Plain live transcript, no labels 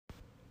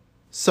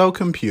So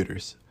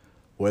computers,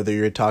 whether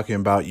you're talking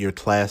about your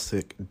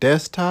classic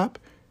desktop,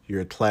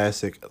 your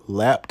classic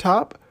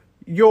laptop,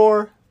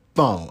 your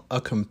phone,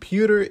 a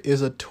computer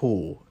is a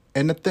tool.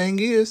 And the thing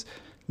is,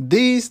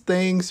 these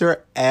things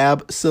are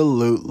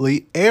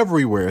absolutely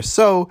everywhere.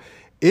 So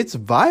it's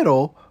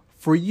vital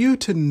for you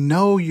to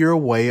know your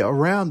way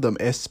around them,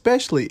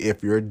 especially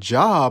if your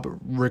job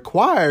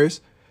requires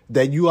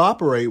that you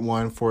operate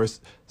one for a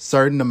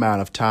certain amount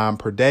of time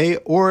per day,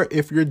 or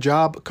if your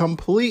job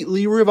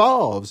completely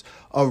revolves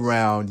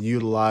around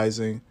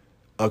utilizing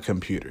a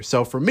computer.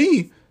 So for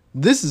me,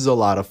 this is a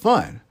lot of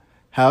fun.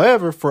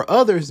 However, for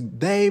others,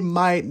 they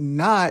might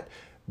not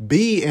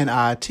be in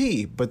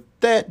IT, but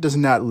that does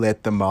not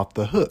let them off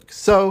the hook.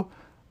 So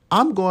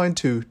I'm going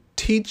to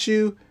teach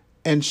you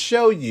and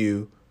show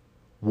you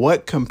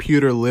what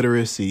computer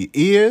literacy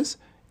is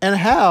and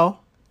how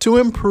to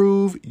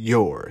improve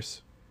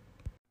yours.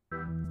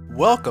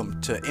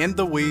 Welcome to In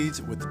the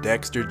Weeds with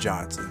Dexter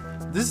Johnson.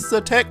 This is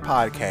a tech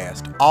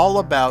podcast all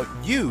about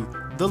you,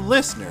 the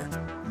listener.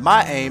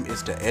 My aim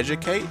is to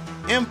educate,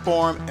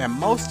 inform, and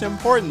most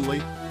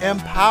importantly,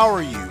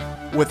 empower you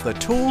with the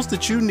tools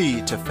that you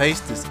need to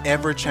face this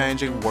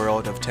ever-changing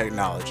world of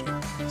technology.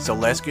 So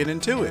let's get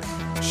into it,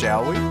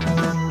 shall we?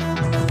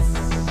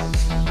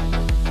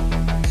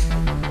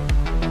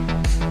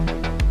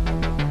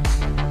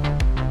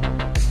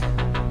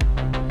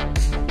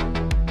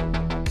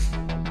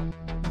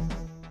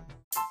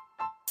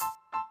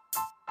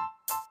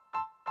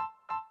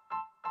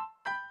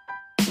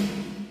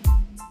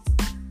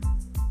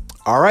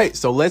 All right,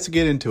 so let's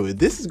get into it.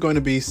 This is going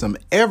to be some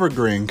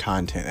evergreen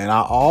content, and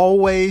I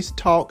always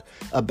talk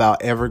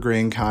about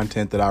evergreen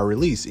content that I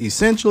release.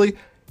 Essentially,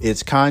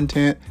 it's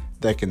content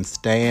that can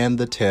stand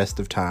the test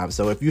of time.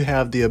 So if you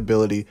have the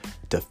ability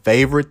to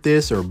favorite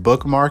this or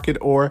bookmark it,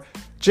 or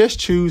just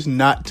choose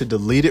not to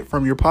delete it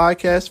from your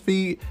podcast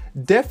feed,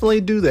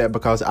 definitely do that,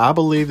 because I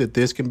believe that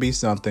this can be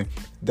something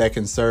that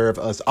can serve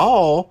us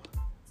all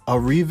a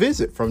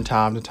revisit from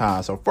time to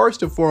time. So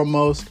first and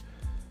foremost,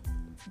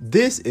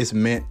 this is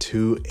meant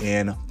to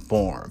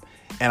inform.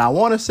 And I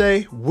want to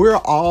say we're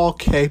all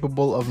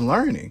capable of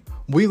learning.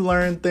 We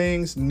learn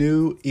things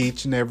new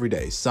each and every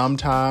day.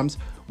 Sometimes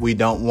we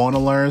don't want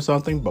to learn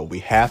something, but we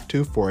have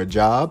to for a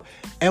job,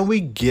 and we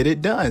get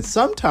it done.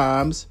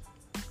 Sometimes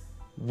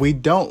we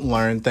don't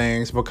learn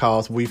things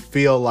because we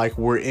feel like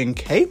we're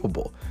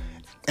incapable.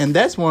 And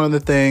that's one of the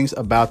things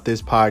about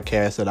this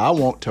podcast that I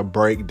want to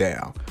break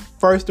down.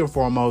 First and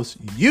foremost,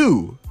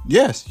 you,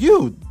 yes,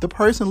 you, the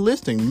person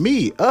listening,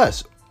 me,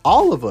 us,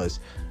 all of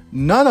us,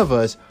 none of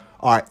us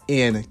are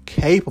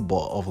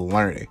incapable of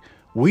learning.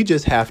 We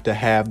just have to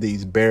have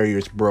these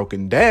barriers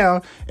broken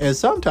down. And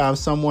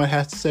sometimes someone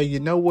has to say, you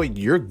know what,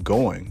 you're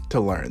going to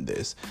learn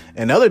this.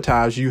 And other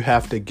times you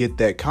have to get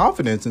that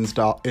confidence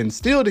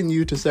instilled in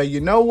you to say, you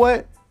know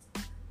what,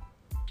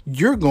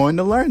 you're going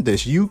to learn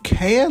this. You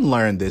can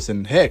learn this.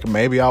 And heck,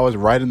 maybe I was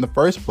right in the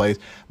first place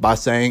by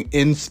saying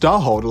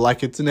installed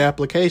like it's an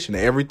application.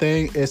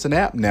 Everything is an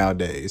app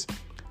nowadays.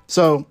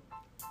 So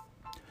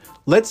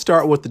let's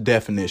start with the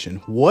definition.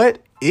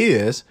 What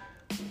is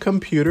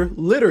computer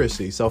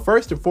literacy? So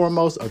first and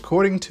foremost,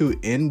 according to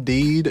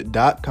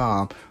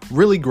Indeed.com,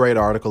 really great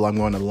article, I'm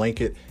going to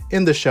link it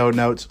in the show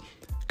notes.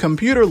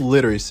 Computer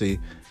literacy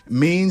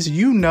means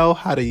you know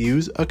how to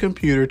use a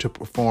computer to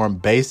perform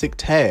basic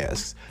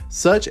tasks,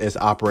 such as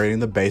operating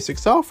the basic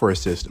software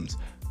systems,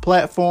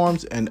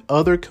 platforms, and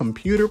other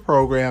computer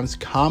programs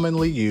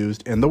commonly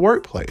used in the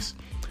workplace.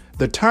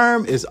 The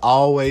term is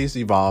always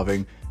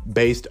evolving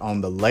based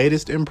on the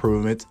latest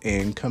improvements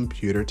in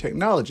computer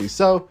technology.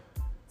 So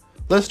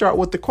let's start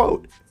with the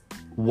quote.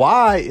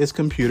 Why is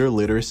computer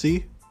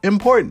literacy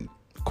important?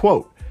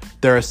 Quote,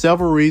 there are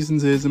several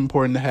reasons it is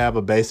important to have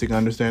a basic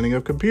understanding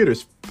of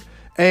computers.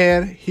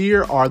 And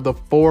here are the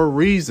 4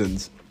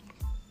 reasons.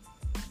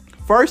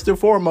 First and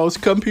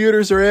foremost,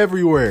 computers are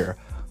everywhere.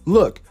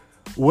 Look,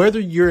 whether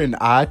you're in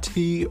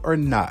IT or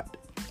not,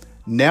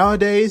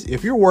 nowadays,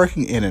 if you're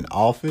working in an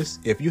office,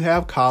 if you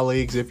have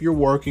colleagues, if you're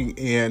working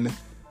in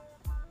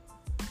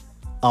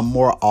a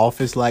more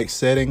office-like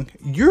setting,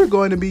 you're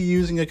going to be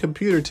using a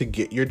computer to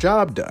get your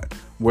job done.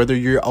 Whether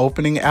you're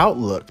opening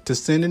Outlook to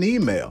send an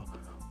email,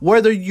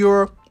 whether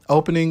you're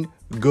opening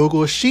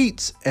Google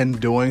Sheets and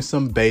doing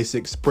some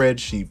basic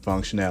spreadsheet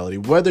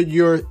functionality, whether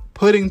you're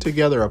putting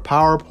together a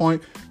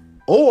PowerPoint,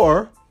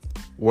 or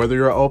whether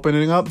you're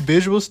opening up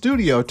Visual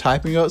Studio,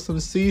 typing up some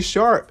C#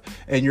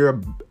 and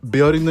you're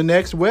building the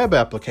next web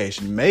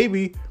application.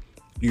 Maybe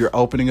you're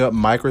opening up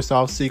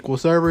Microsoft SQL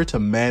Server to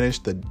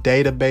manage the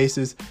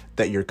databases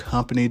that your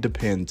company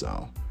depends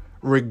on.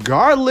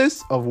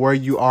 Regardless of where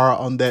you are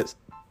on that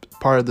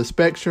part of the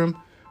spectrum,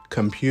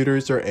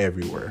 computers are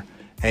everywhere,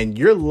 and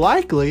you're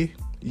likely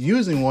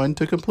using one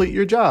to complete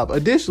your job.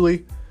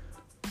 Additionally,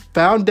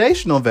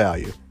 foundational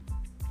value.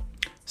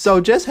 So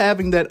just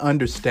having that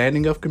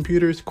understanding of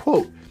computers,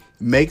 quote,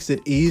 makes it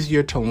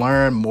easier to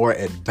learn more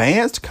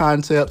advanced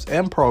concepts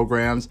and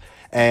programs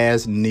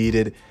as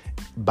needed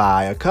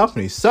by a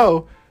company.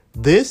 So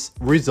This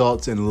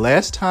results in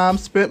less time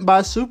spent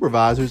by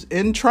supervisors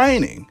in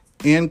training.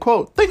 End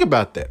quote. Think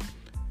about that.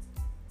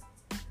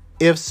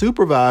 If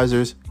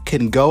supervisors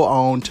can go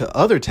on to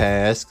other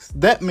tasks,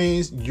 that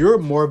means you're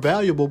more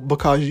valuable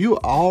because you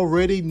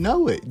already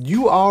know it.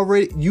 You've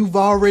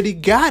already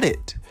got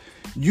it.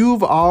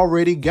 You've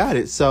already got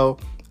it. So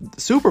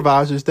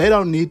supervisors, they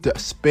don't need to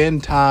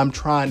spend time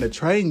trying to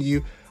train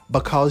you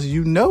because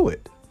you know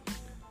it.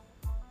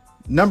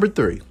 Number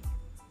 3,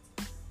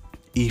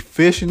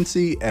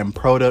 efficiency and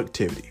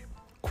productivity.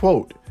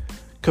 Quote,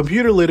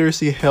 computer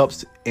literacy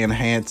helps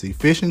enhance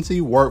efficiency,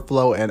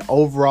 workflow, and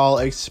overall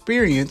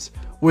experience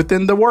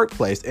within the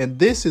workplace. And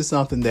this is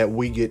something that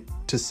we get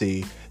to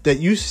see, that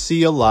you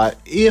see a lot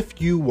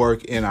if you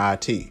work in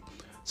IT.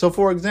 So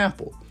for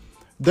example,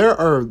 there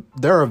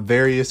are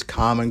various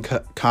common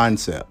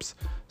concepts.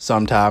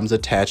 Sometimes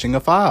attaching a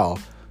file,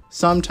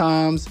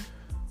 sometimes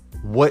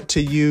what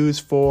to use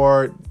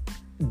for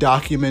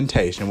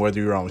documentation, whether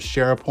you're on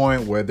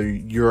SharePoint, whether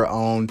you're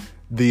on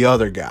the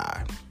other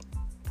guy.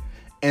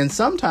 And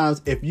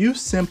sometimes if you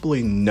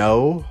simply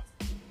know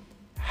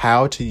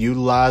how to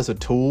utilize a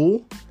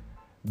tool,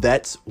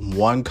 that's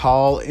one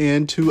call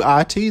into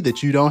IT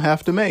that you don't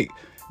have to make.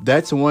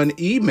 That's one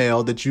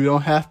email that you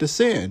don't have to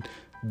send.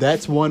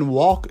 That's one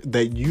walk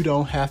that you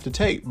don't have to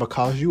take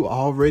because you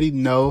already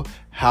know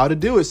how to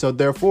do it. So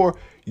therefore,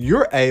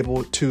 you're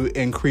able to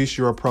increase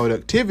your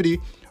productivity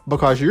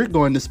because you're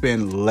going to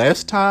spend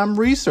less time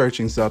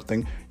researching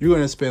something. You're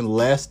going to spend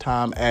less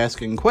time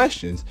asking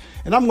questions.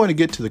 And I'm going to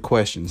get to the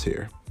questions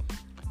here.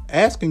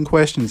 Asking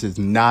questions is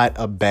not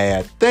a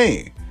bad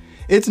thing.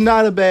 It's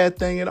not a bad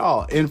thing at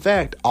all. In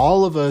fact,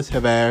 all of us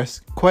have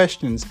asked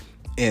questions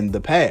in the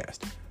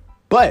past.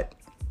 But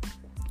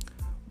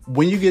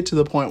when you get to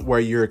the point where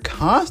you're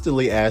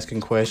constantly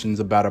asking questions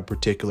about a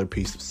particular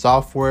piece of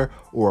software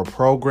or a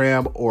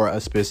program or a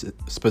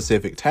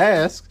specific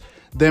task,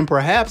 then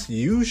perhaps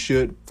you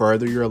should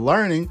further your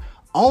learning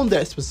on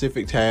that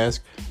specific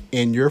task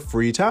in your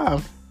free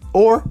time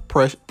or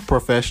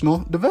professional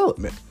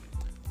development.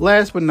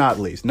 Last but not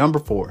least, number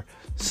 4,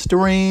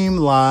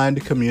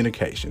 streamlined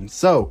communication.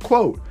 So,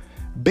 quote,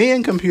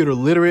 being computer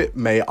literate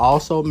may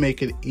also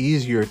make it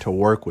easier to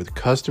work with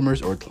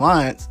customers or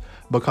clients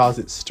because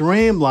it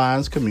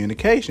streamlines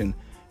communication.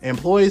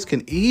 Employees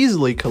can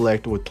easily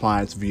connect with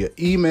clients via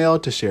email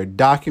to share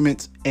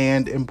documents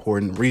and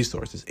important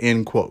resources,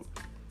 end quote.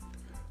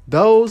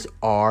 Those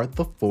are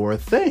the 4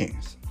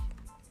 things.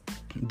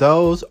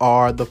 Those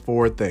are the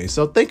 4 things.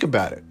 So think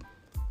about it.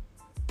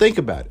 Think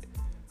about it.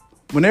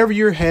 Whenever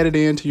you're headed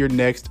into your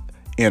next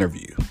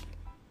interview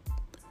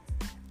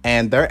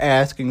and they're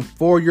asking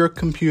for your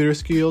computer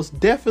skills,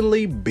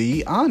 definitely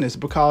be honest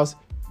because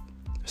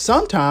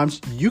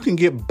sometimes you can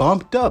get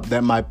bumped up.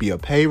 That might be a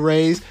pay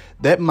raise.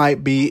 That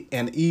might be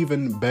an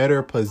even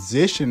better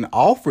position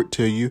offered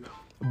to you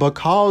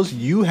because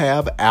you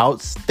have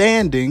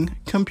outstanding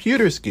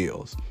computer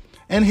skills.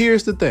 And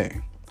here's the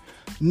thing.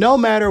 No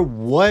matter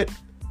what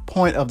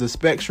point of the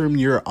spectrum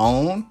you're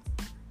on,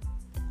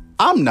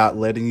 I'm not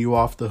letting you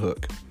off the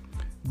hook.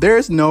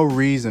 There's no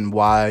reason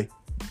why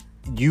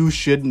you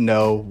should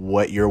know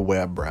what your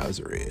web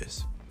browser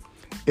is.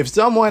 If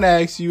someone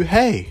asks you,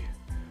 hey,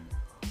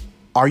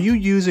 are you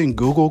using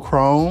Google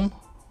Chrome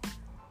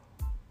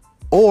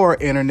or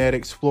Internet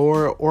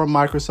Explorer or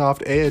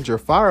Microsoft Edge or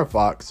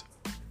Firefox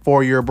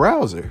for your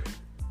browser?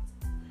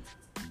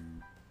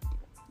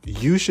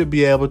 You should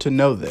be able to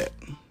know that.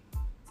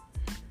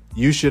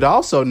 You should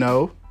also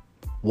know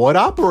what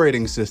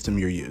operating system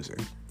you're using.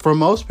 For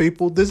most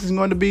people, this is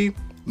going to be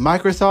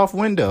Microsoft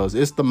Windows.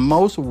 It's the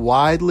most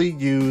widely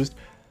used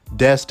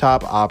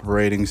desktop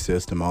operating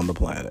system on the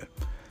planet.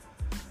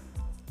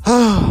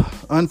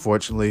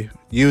 Unfortunately,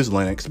 use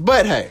Linux.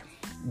 But hey,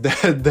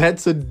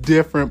 that's a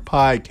different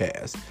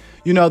podcast.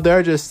 You know, there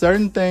are just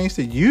certain things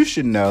that you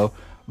should know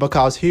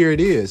because here it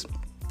is.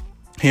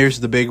 Here's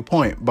the big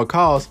point.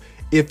 Because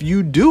if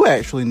you do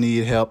actually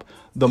need help,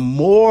 the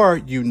more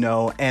you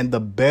know and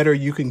the better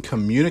you can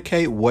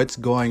communicate what's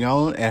going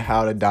on and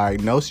how to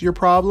diagnose your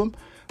problem,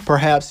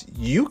 perhaps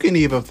you can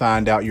even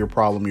find out your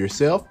problem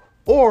yourself,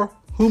 or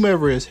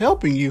whomever is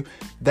helping you,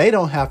 they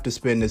don't have to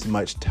spend as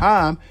much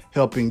time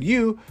helping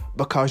you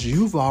because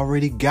you've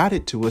already got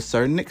it to a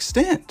certain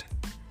extent.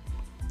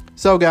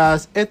 So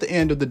guys, at the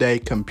end of the day,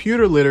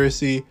 computer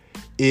literacy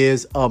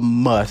is a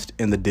must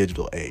in the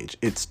digital age.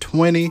 It's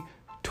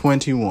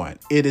 2021.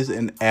 It is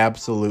an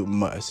absolute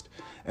must.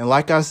 And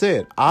like I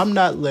said, I'm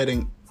not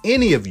letting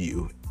any of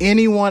you,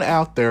 anyone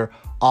out there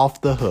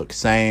off the hook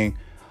saying,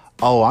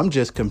 oh, I'm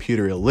just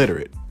computer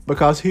illiterate.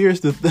 Because here's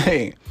the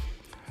thing.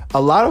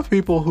 A lot of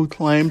people who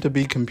claim to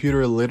be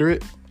computer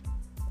illiterate,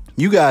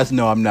 you guys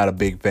know I'm not a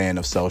big fan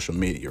of social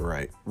media,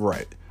 right?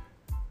 Right.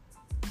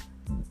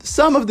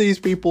 Some of these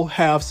people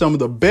have some of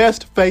the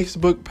best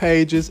Facebook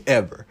pages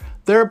ever.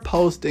 They're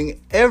posting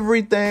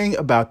everything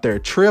about their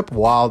trip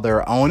while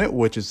they're on it,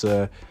 which is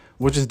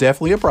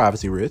definitely a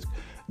privacy risk.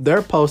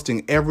 They're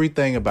posting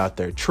everything about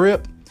their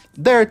trip.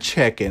 They're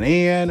checking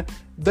in.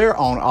 They're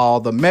on all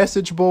the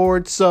message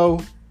boards.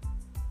 So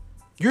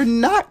you're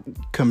not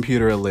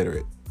computer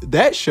illiterate.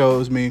 That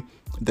shows me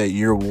that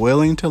you're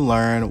willing to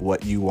learn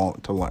what you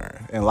want to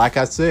learn. And like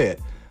I said,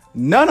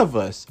 none of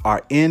us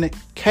are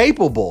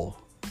incapable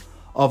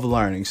of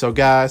learning. So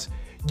guys,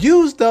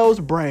 use those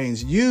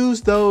brains,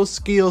 use those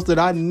skills that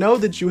I know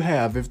that you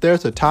have. If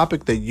there's a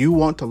topic that you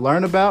want to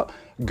learn about,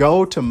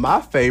 go to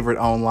my favorite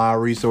online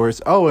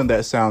resource. Oh, and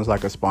that sounds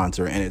like a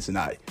sponsor, and it's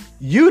not.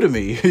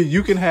 Udemy.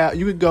 You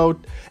can go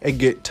and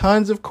get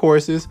tons of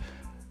courses.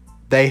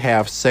 They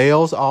have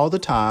sales all the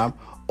time.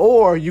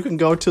 Or you can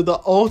go to the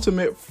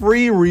ultimate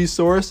free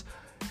resource,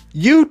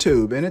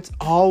 YouTube, and it's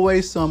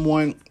always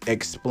someone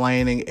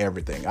explaining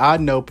everything. I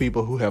know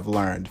people who have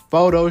learned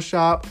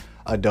Photoshop,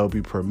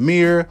 Adobe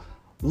Premiere,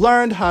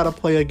 learned how to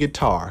play a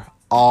guitar,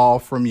 all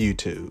from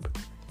YouTube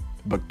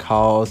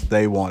because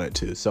they wanted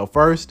to. So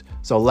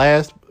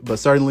last, but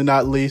certainly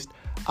not least,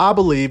 I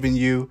believe in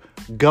you.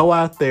 Go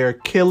out there,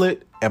 kill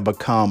it, and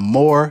become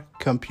more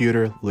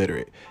computer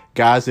literate.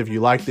 Guys, if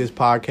you like this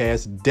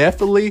podcast,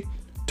 definitely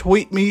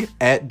tweet me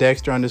at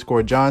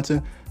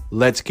Dexter_Johnson.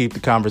 Let's keep the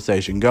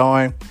conversation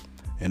going.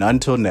 And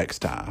until next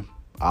time,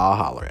 I'll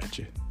holler at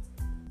you.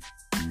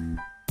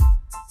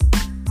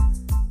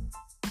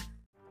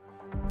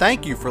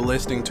 Thank you for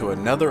listening to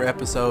another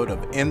episode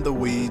of In the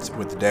Weeds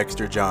with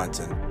Dexter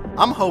Johnson.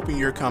 I'm hoping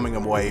you're coming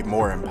away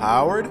more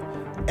empowered,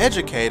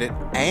 educated,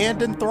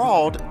 and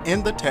enthralled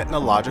in the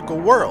technological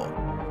world.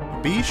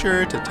 Be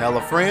sure to tell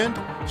a friend,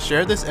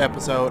 share this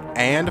episode,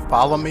 and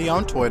follow me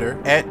on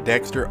Twitter at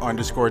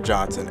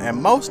Dexter_Johnson.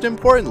 And most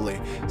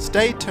importantly,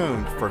 stay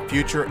tuned for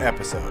future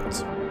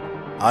episodes.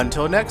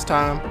 Until next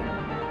time.